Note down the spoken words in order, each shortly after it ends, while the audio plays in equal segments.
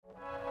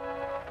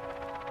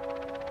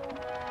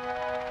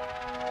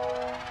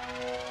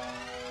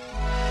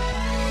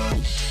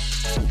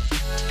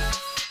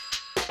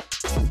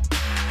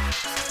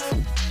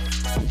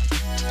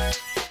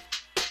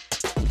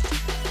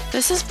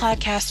This is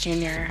Plaidcast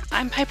Jr.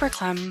 I'm Piper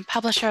Clem,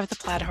 publisher of the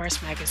Plaid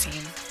Horse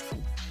magazine.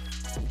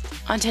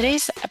 On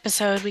today's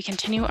episode, we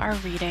continue our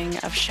reading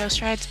of Show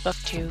Strides Book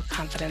 2,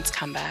 Confidence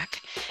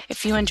Comeback.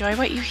 If you enjoy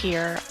what you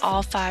hear,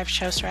 all 5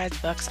 Show Strides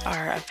books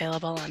are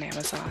available on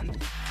Amazon.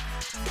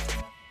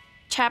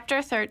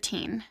 Chapter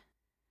 13.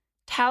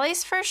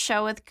 Tally's first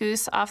show with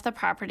Goose off the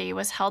property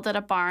was held at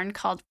a barn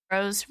called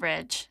Rose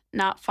Ridge,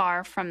 not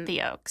far from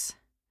the Oaks.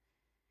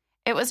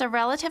 It was a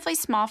relatively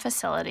small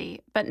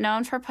facility, but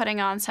known for putting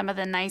on some of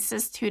the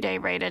nicest 2-day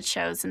rated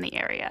shows in the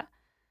area.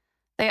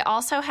 They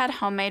also had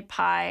homemade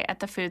pie at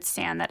the food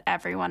stand that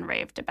everyone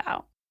raved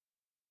about.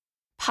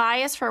 Pie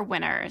is for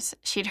winners,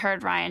 she'd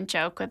heard Ryan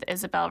joke with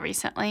Isabel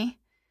recently.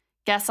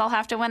 Guess I'll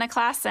have to win a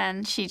class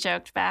then, she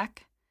joked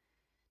back.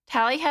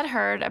 Tally had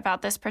heard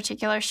about this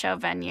particular show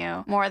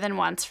venue more than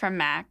once from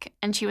Mac,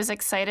 and she was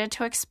excited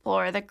to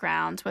explore the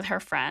grounds with her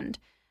friend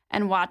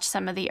and watch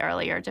some of the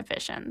earlier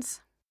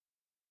divisions.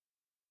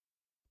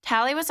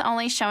 Tally was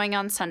only showing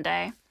on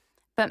Sunday,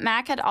 but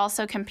Mac had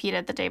also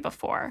competed the day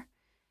before.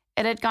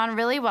 It had gone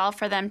really well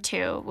for them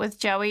too, with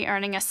Joey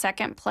earning a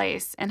second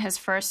place in his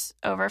first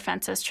over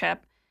fences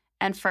trip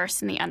and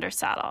first in the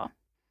undersaddle.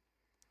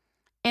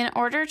 In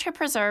order to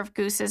preserve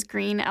Goose's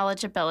green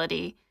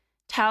eligibility,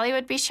 Tally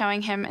would be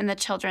showing him in the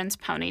children's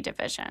pony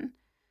division.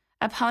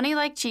 A pony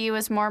like G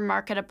was more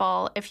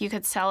marketable if you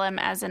could sell him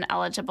as an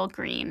eligible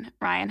green,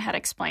 Ryan had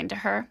explained to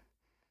her.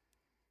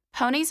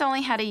 Ponies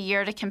only had a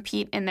year to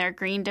compete in their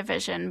green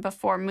division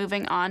before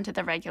moving on to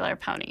the regular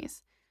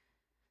ponies.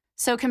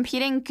 So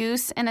competing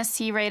Goose in a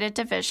C-rated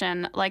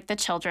division like the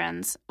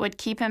children's would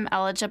keep him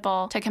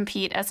eligible to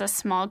compete as a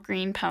small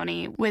green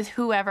pony with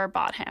whoever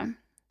bought him.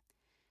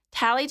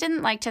 Tally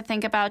didn't like to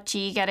think about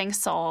G getting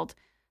sold,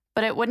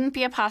 but it wouldn't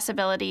be a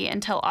possibility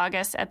until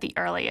August at the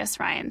earliest,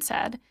 Ryan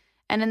said,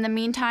 and in the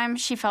meantime,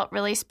 she felt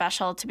really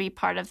special to be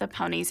part of the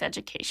pony's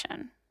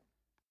education.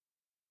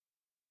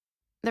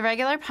 The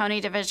regular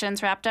pony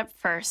divisions wrapped up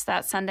first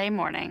that Sunday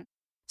morning,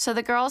 so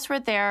the girls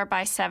were there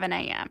by 7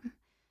 a.m.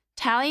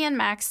 Tally and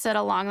Max stood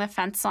along the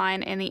fence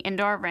line in the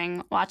indoor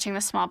ring watching the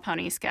small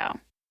ponies go.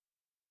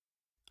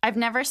 "I've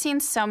never seen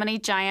so many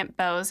giant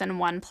bows in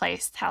one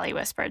place," Tally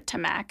whispered to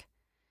Mac.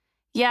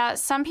 "Yeah,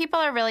 some people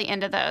are really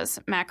into those,"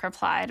 Mac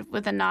replied,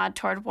 with a nod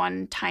toward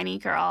one tiny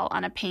girl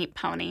on a paint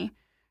pony,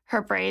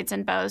 her braids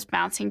and bows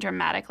bouncing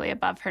dramatically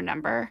above her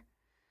number.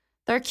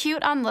 "They're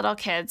cute on little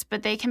kids,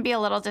 but they can be a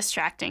little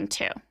distracting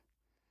too.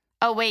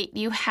 Oh wait,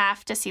 you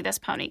have to see this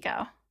pony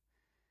go."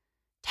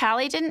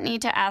 Tally didn't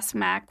need to ask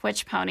Mac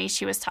which pony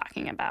she was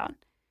talking about.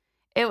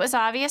 It was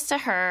obvious to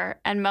her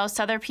and most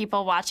other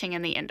people watching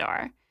in the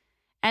indoor.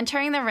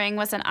 Entering the ring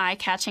was an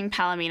eye-catching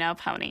Palomino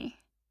pony.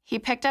 He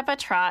picked up a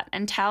trot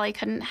and Tally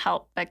couldn't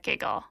help but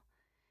giggle.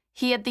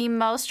 He had the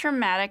most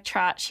dramatic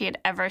trot she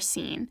had ever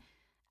seen,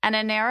 and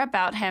an air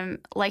about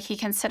him like he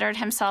considered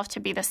himself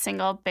to be the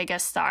single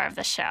biggest star of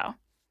the show.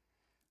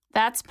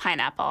 "That's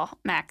Pineapple,"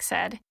 Max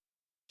said.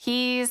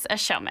 "He's a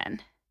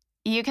showman."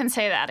 "You can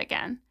say that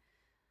again."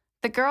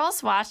 The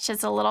girls watched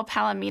as the little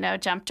Palomino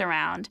jumped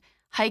around,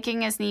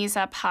 hiking his knees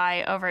up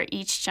high over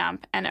each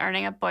jump and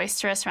earning a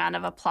boisterous round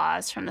of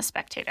applause from the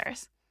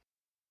spectators.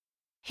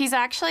 "He's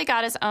actually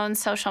got his own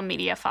social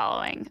media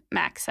following,"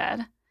 Max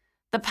said.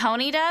 "The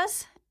pony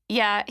does?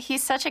 Yeah,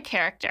 he's such a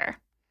character."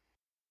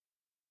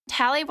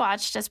 Tally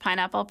watched as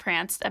Pineapple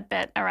pranced a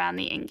bit around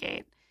the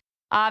ingate,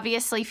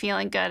 obviously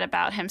feeling good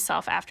about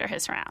himself after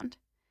his round.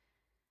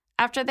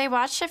 After they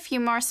watched a few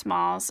more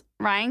smalls,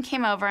 Ryan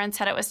came over and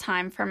said it was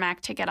time for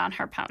Mac to get on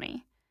her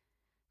pony.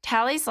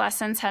 Tally's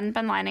lessons hadn't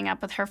been lining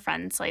up with her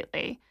friends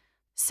lately,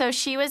 so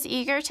she was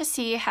eager to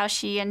see how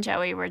she and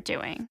Joey were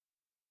doing.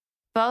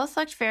 Both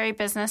looked very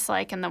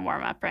businesslike in the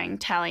warm-up ring,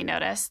 Tally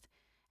noticed,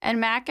 and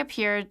Mac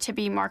appeared to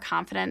be more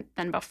confident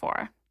than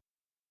before.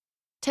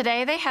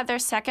 Today they had their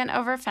second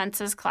over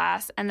fences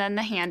class and then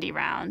the handy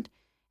round,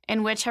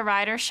 in which a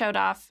rider showed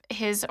off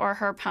his or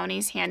her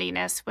pony's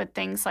handiness with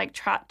things like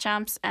trot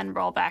jumps and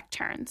rollback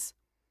turns.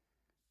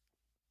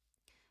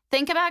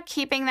 "Think about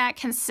keeping that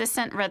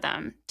consistent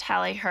rhythm,"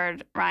 Tally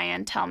heard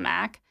Ryan tell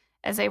Mac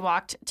as they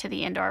walked to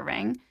the indoor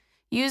ring.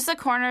 "Use the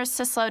corners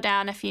to slow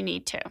down if you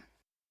need to."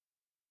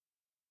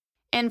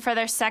 In for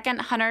their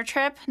second hunter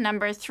trip,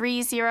 number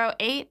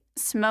 308,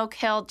 Smoke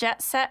Hill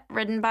Jet Set,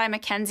 ridden by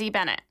Mackenzie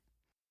Bennett.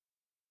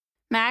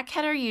 Mac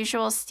had her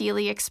usual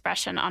steely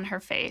expression on her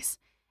face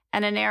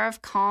and an air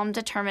of calm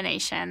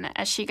determination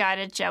as she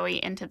guided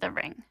Joey into the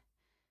ring.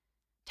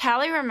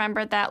 Tally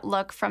remembered that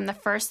look from the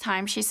first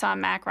time she saw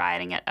Mac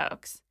riding at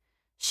Oaks.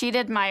 She'd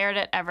admired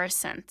it ever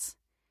since.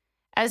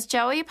 As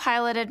Joey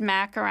piloted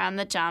Mac around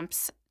the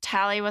jumps,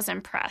 Tally was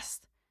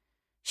impressed.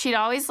 She'd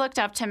always looked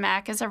up to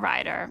Mac as a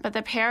rider, but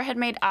the pair had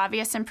made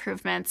obvious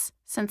improvements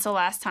since the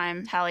last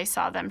time Tally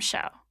saw them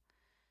show.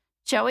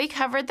 Joey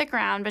covered the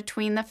ground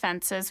between the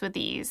fences with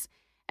ease,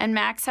 and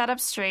Mac sat up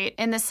straight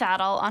in the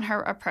saddle on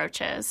her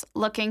approaches,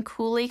 looking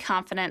coolly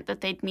confident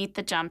that they'd meet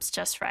the jumps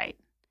just right.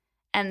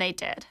 And they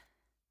did.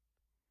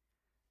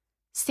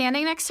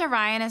 Standing next to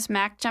Ryan as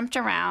Mac jumped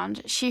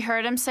around, she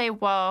heard him say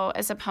whoa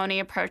as a pony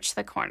approached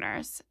the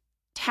corners.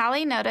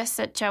 Tally noticed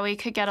that Joey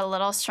could get a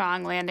little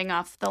strong landing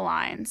off the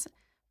lines,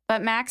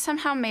 but Mac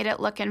somehow made it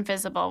look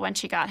invisible when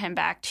she got him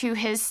back to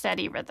his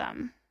steady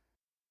rhythm.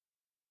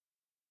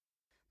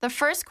 The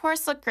first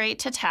course looked great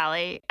to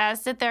Tally,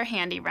 as did their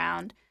handy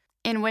round,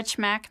 in which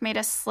Mac made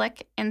a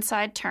slick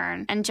inside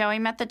turn and Joey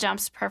met the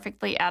jumps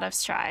perfectly out of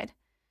stride.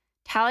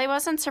 Tally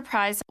wasn't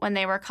surprised when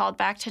they were called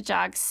back to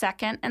jog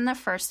second in the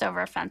first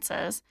over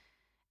fences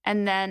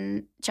and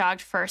then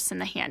jogged first in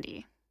the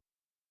handy.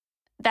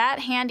 "That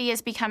handy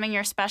is becoming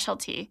your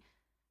specialty,"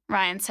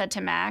 Ryan said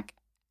to Mac,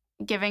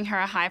 giving her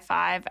a high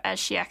five as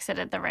she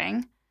exited the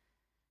ring.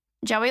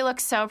 Joey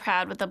looked so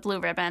proud with the blue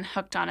ribbon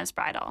hooked on his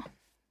bridle.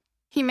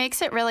 "He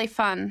makes it really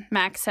fun,"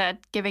 Mac said,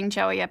 giving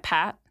Joey a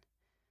pat.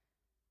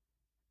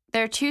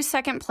 Their 2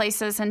 second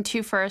places and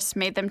 2 firsts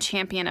made them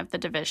champion of the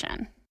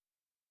division.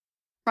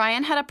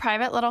 Ryan had a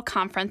private little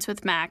conference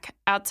with Mac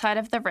outside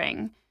of the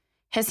ring,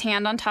 his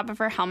hand on top of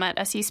her helmet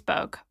as he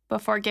spoke,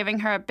 before giving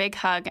her a big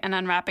hug and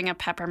unwrapping a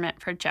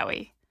peppermint for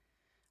Joey.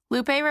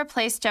 Lupe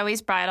replaced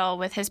Joey's bridle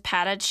with his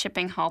padded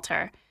shipping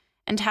halter,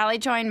 and Tally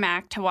joined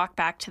Mac to walk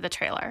back to the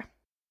trailer.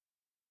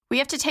 "We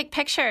have to take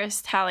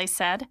pictures," Tally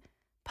said,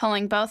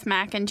 pulling both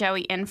Mac and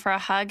Joey in for a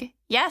hug.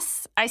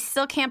 "Yes, I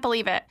still can't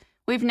believe it.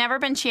 We've never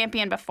been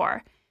champion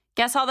before.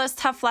 Guess all those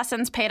tough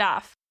lessons paid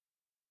off."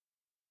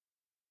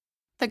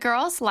 The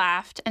girls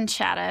laughed and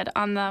chatted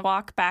on the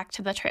walk back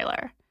to the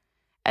trailer.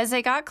 As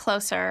they got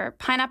closer,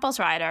 Pineapple's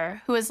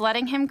rider, who was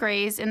letting him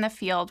graze in the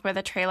field where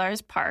the trailer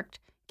is parked,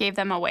 gave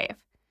them a wave.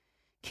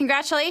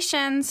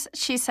 "Congratulations,"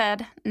 she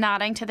said,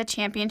 nodding to the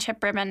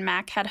championship ribbon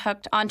Mac had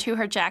hooked onto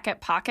her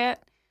jacket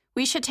pocket.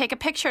 "We should take a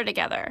picture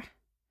together."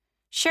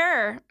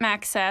 "Sure,"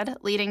 Mac said,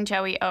 leading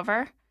Joey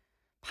over.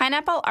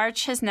 Pineapple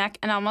arched his neck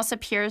and almost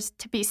appears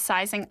to be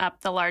sizing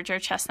up the larger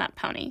chestnut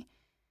pony.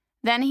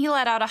 Then he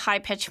let out a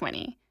high-pitched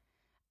whinny.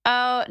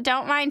 "Oh,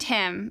 don't mind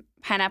him,"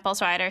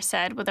 Pineapple's rider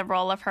said with a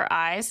roll of her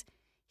eyes.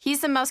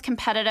 "He's the most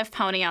competitive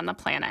pony on the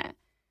planet."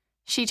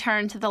 She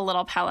turned to the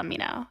little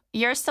Palomino.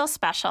 "You're still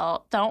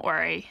special. Don't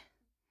worry."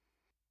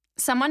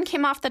 Someone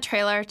came off the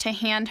trailer to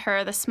hand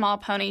her the small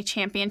pony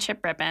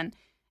championship ribbon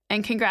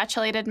and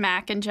congratulated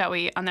Mac and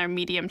Joey on their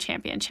medium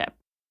championship.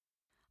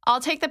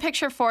 "I'll take the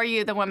picture for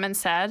you," the woman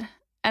said,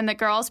 and the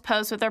girls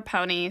posed with their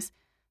ponies,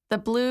 the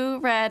blue,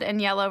 red, and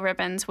yellow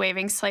ribbons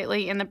waving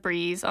slightly in the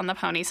breeze on the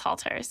ponies'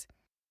 halters.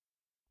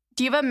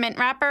 "Do you have a mint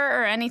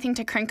wrapper or anything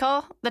to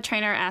crinkle?" the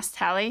trainer asked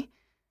Tally.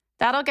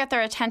 "That'll get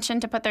their attention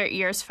to put their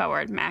ears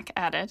forward," Mac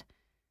added.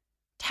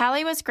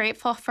 Tally was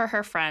grateful for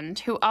her friend,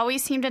 who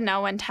always seemed to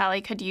know when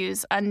Tally could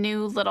use a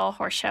new little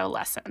horse show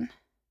lesson.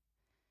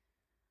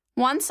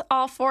 Once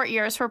all 4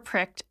 ears were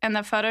pricked and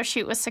the photo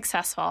shoot was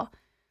successful,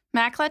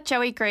 Mac let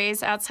Joey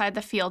graze outside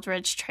the Field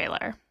Ridge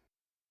trailer.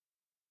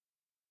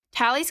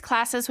 Tally's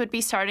classes would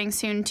be starting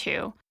soon,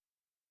 too,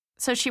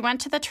 so she went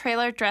to the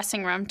trailer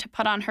dressing room to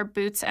put on her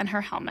boots and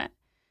her helmet.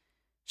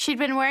 She'd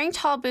been wearing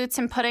tall boots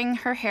and putting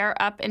her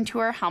hair up into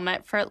her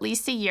helmet for at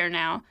least a year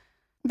now,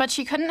 but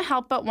she couldn't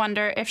help but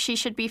wonder if she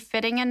should be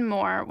fitting in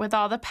more with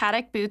all the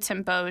paddock boots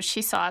and bows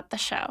she saw at the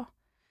show.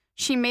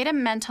 She made a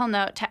mental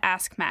note to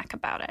ask Mac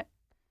about it.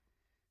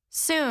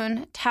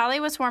 Soon,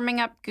 Tally was warming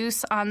up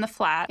Goose on the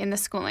flat in the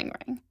schooling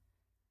ring.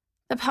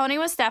 The pony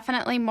was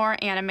definitely more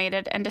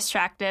animated and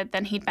distracted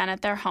than he'd been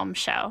at their home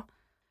show,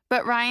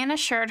 but Ryan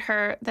assured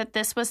her that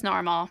this was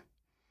normal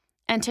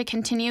and to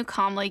continue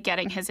calmly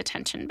getting his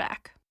attention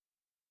back.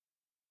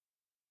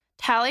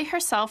 Tally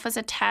herself was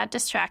a tad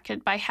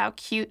distracted by how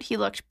cute he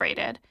looked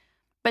braided,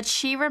 but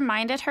she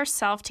reminded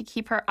herself to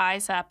keep her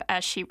eyes up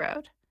as she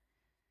rode.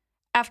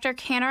 After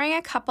cantering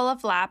a couple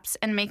of laps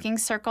and making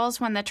circles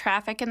when the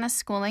traffic in the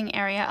schooling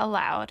area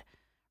allowed,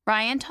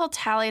 Ryan told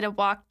Tally to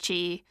walk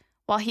G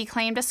while he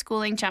claimed a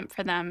schooling jump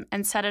for them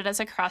and set it as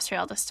a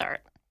crossrail to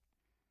start.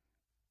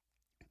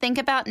 "Think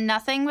about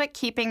nothing but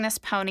keeping this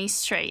pony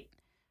straight,"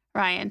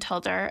 Ryan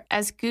told her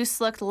as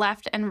Goose looked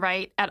left and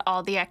right at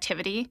all the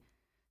activity.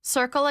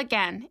 "Circle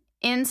again,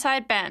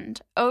 inside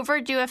bend,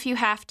 overdo if you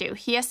have to.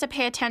 He has to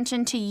pay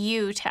attention to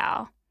you,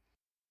 Tal."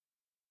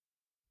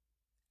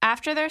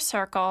 After their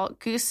circle,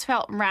 Goose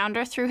felt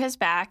rounder through his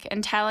back,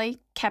 and Tally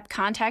kept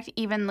contact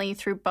evenly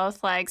through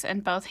both legs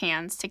and both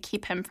hands to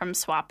keep him from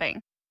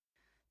swapping.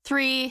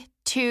 3,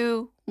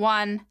 2,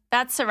 1,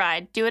 that's the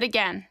ride. Do it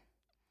again.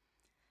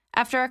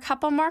 After a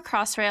couple more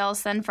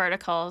crossrails, then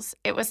verticals,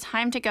 it was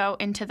time to go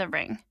into the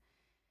ring.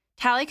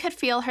 Tally could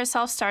feel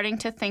herself starting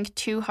to think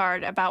too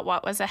hard about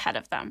what was ahead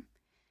of them.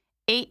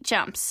 8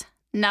 jumps,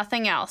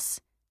 nothing else.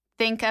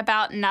 Think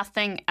about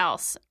nothing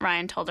else,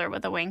 Ryan told her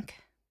with a wink.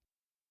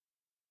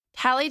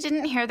 Tally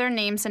didn't hear their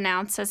names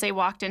announced as they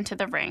walked into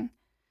the ring.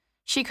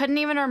 She couldn't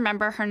even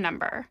remember her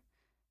number.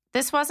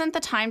 This wasn't the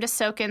time to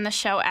soak in the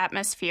show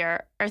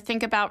atmosphere or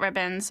think about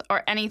ribbons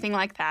or anything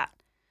like that.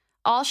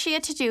 All she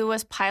had to do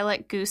was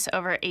pilot Goose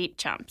over 8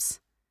 jumps.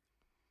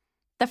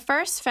 The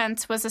first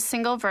fence was a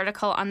single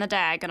vertical on the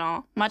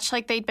diagonal, much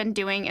like they'd been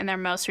doing in their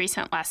most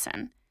recent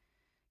lesson.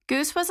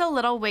 Goose was a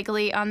little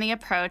wiggly on the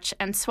approach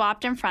and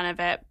swapped in front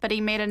of it, but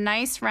he made a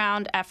nice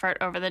round effort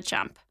over the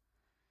jump.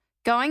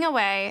 Going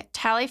away,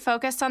 Tally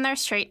focused on their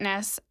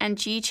straightness, and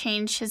G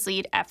changed his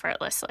lead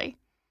effortlessly.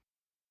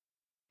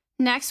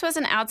 Next was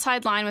an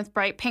outside line with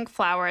bright pink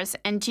flowers,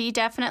 and G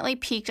definitely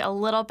peeked a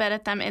little bit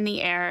at them in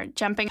the air,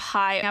 jumping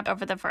high up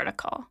over the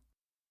vertical.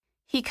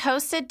 He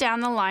coasted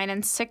down the line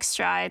in 6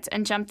 strides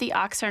and jumped the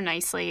oxer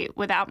nicely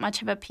without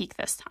much of a peak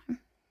this time.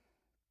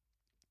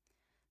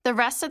 The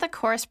rest of the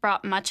course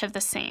brought much of the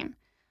same.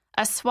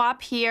 A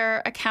swap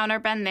here, a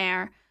counterbend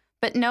there,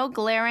 but no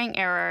glaring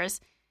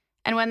errors,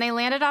 and when they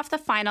landed off the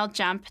final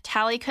jump,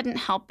 Tally couldn't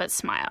help but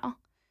smile.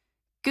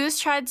 Goose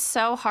tried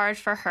so hard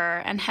for her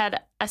and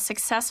had a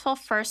successful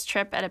first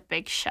trip at a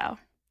big show.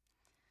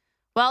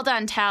 "Well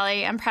done,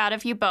 Tally. I'm proud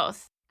of you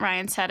both,"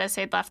 Ryan said as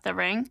they'd left the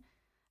ring.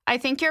 "I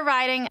think you're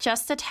riding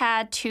just a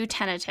tad too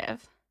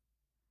tentative.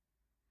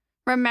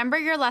 Remember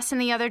your lesson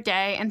the other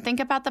day and think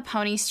about the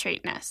pony's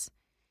straightness.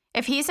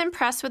 If he's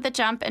impressed with the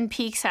jump and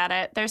peeks at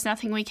it, there's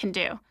nothing we can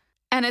do.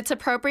 And it's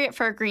appropriate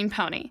for a green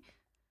pony.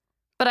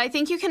 But I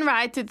think you can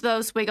ride through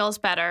those wiggles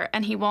better,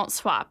 and he won't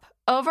swap.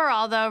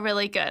 Overall, though,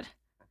 really good.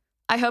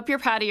 I hope you're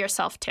proud of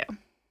yourself, too."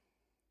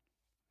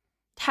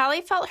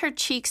 Tally felt her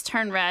cheeks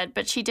turn red,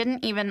 but she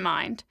didn't even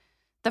mind.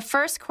 The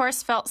first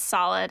course felt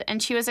solid,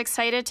 and she was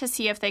excited to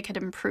see if they could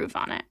improve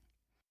on it.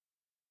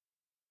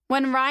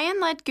 When Ryan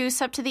led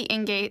Goose up to the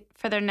ingate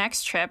for their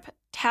next trip,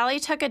 Tally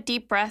took a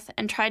deep breath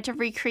and tried to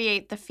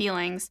recreate the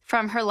feelings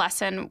from her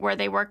lesson where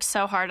they worked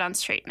so hard on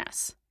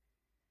straightness.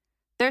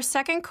 Their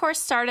second course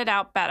started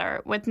out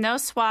better, with no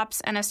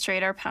swaps and a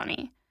straighter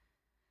pony.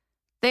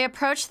 They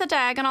approached the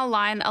diagonal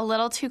line a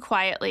little too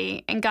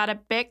quietly and got a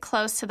bit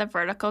close to the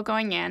vertical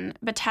going in,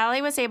 but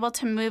Tally was able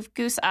to move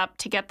Goose up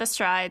to get the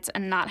strides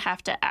and not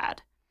have to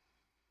add.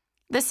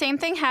 The same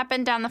thing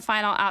happened down the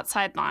final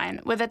outside line,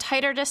 with a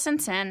tighter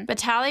distance in, but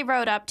Tally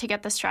rode up to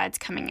get the strides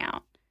coming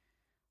out.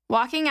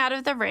 Walking out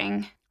of the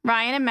ring,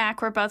 Ryan and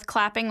Mac were both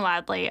clapping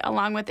loudly,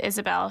 along with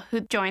Isabel, who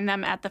joined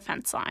them at the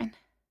fence line.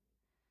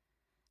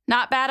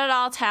 "Not bad at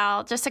all,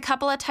 Tal. Just a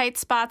couple of tight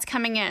spots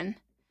coming in.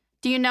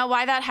 Do you know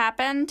why that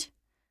happened?"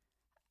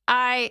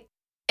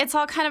 It's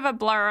all kind of a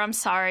blur, I'm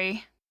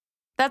sorry."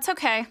 "That's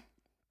okay.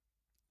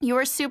 You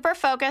were super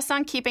focused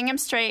on keeping him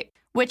straight,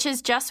 which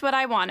is just what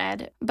I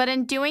wanted. But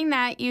in doing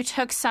that, you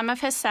took some of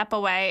his step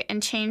away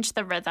and changed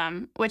the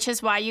rhythm, which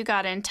is why you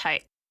got in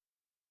tight.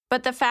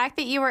 But the fact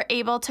that you were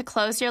able to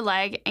close your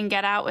leg and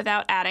get out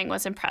without adding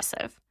was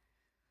impressive.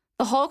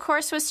 The whole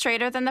course was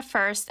straighter than the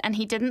first, and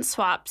he didn't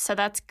swap, so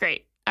that's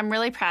great. I'm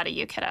really proud of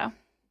you, kiddo."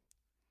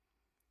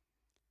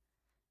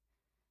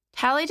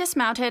 Tally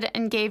dismounted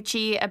and gave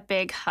G a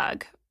big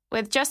hug.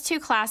 With just 2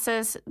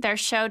 classes, their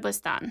show was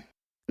done.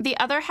 The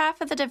other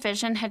half of the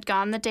division had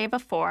gone the day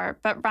before,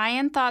 but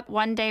Ryan thought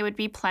one day would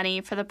be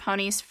plenty for the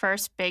pony's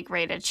first big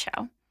rated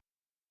show.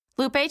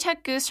 Lupe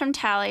took Goose from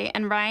Tally,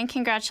 and Ryan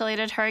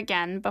congratulated her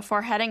again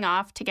before heading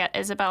off to get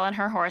Isabel and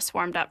her horse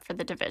warmed up for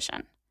the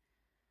division.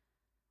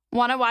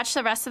 "Want to watch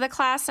the rest of the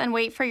class and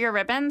wait for your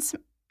ribbons?"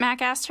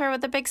 Mac asked her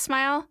with a big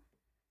smile.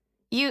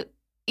 You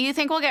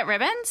think we'll get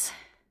ribbons?"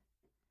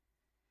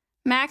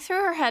 Mac threw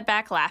her head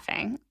back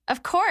laughing.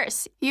 "Of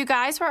course! You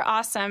guys were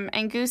awesome,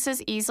 and Goose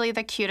is easily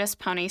the cutest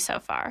pony so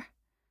far."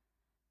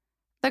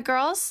 The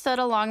girls stood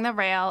along the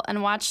rail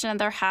and watched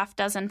another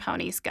 6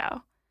 ponies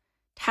go.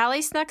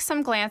 Tally snuck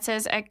some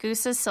glances at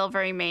Goose's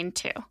silvery mane,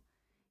 too.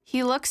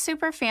 He looked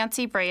super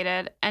fancy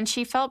braided, and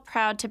she felt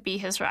proud to be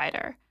his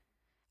rider.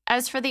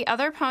 As for the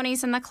other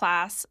ponies in the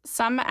class,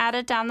 some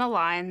added down the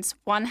lines,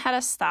 one had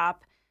a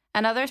stop,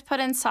 and others put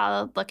in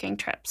solid-looking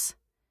trips.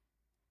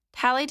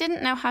 Tally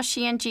didn't know how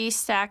she and G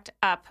stacked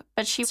up,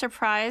 but she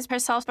surprised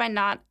herself by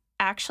not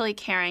actually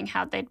caring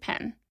how they'd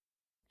pin.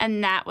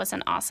 And that was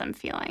an awesome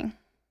feeling.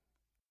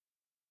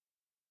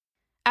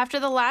 After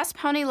the last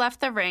pony left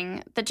the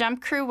ring, the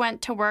jump crew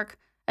went to work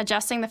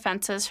adjusting the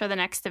fences for the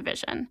next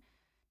division.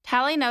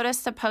 Tally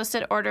noticed the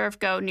posted order of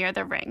go near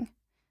the ring.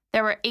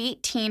 There were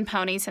 18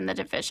 ponies in the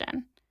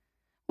division.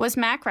 Was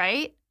Mac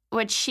right?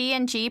 Would she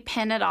and G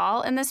pin it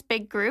all in this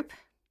big group?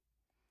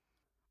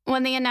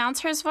 When the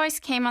announcer's voice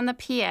came on the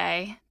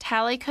PA,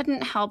 Tally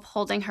couldn't help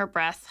holding her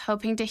breath,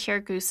 hoping to hear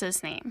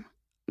Goose's name.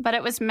 But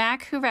it was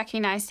Mac who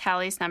recognized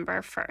Tally's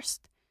number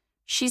first.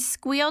 She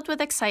squealed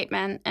with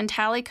excitement, and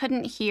Tally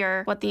couldn't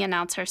hear what the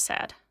announcer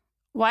said.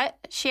 "What?"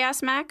 she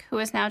asked Mac, who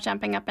was now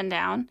jumping up and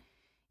down.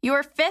 "You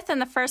were 5th in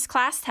the first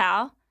class,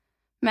 Tal."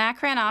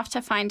 Mac ran off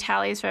to find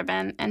Tally's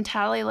ribbon, and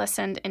Tally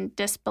listened in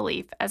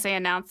disbelief as they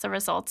announced the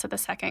results of the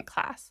second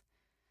class.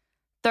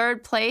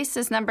 3rd place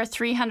is number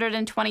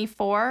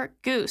 324,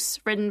 Goose,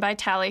 ridden by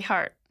Tally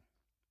Hart.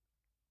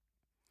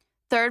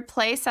 3rd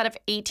place out of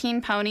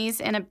 18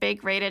 ponies in a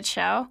big rated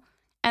show,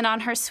 and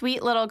on her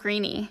sweet little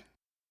greenie.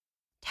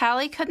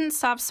 Tally couldn't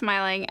stop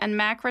smiling, and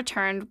Mac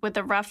returned with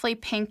the roughly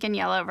pink and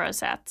yellow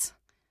rosettes.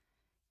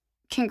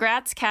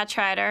 "Congrats, Catch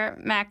Rider,"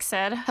 Mac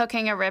said,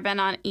 hooking a ribbon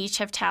on each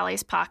of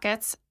Tally's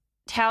pockets.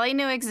 Tally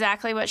knew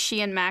exactly what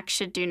she and Mac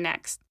should do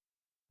next.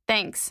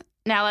 "Thanks.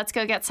 Now let's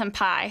go get some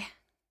pie."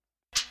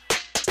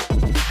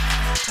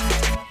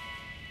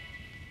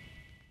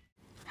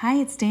 Hi,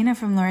 it's Dana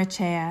from Laura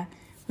Chea.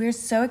 We're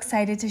so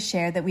excited to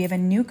share that we have a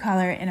new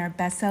color in our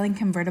best-selling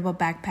convertible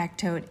backpack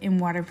tote in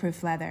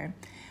waterproof leather.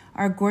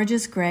 Our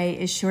gorgeous gray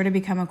is sure to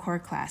become a core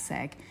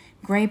classic.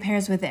 Gray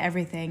pairs with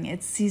everything.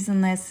 It's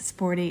seasonless,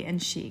 sporty, and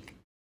chic.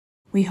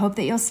 We hope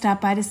that you'll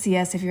stop by to see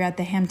us if you're at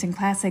the Hampton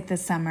Classic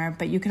this summer,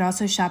 but you could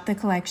also shop the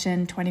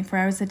collection 24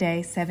 hours a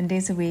day, 7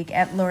 days a week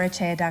at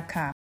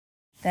lauracea.com.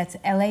 That's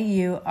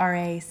LAURACEA.com.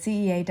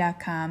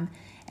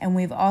 And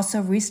we've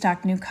also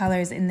restocked new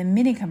colors in the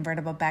mini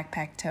convertible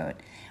backpack tote,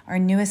 our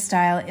newest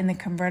style in the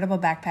convertible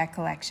backpack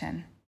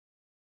collection.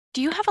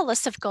 Do you have a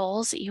list of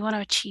goals that you want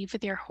to achieve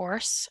with your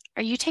horse?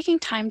 Are you taking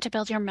time to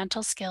build your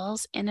mental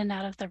skills in and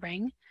out of the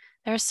ring?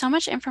 There is so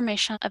much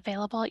information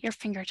available at your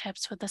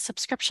fingertips with a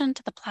subscription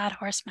to the Plaid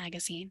Horse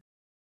magazine.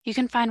 You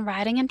can find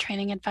riding and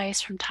training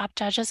advice from top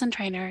judges and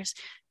trainers,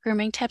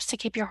 grooming tips to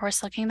keep your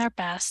horse looking their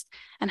best,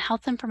 and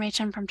health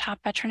information from top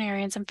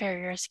veterinarians and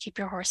farriers to keep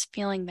your horse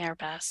feeling their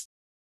best.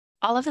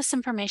 All of this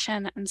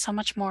information and so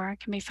much more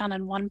can be found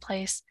in one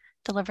place,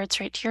 delivered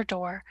straight to your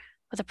door,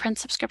 with a print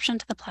subscription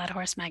to the Plaid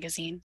Horse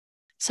magazine.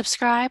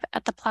 Subscribe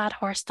at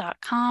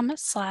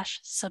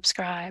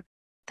theplaidhorse.com/subscribe.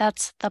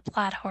 That's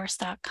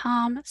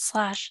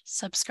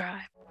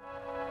theplaidhorse.com/subscribe.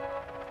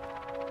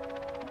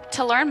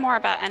 To learn more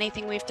about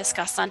anything we've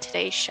discussed on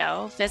today's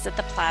show, visit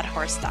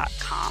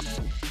theplaidhorse.com.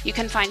 You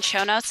can find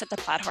show notes at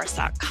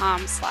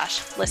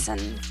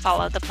theplaidhorse.com/listen.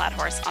 Follow The Plaid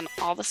Horse on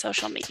all the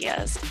social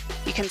medias.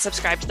 You can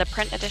subscribe to the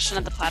print edition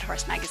of The Plaid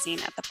Horse magazine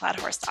at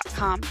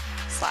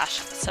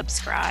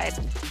theplaidhorse.com/subscribe.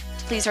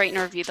 Please rate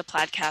and review the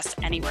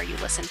Plaidcast anywhere you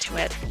listen to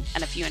it.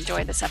 And if you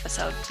enjoy this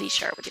episode, please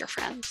share it with your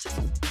friends.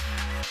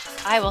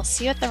 I will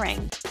see you at the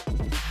ring.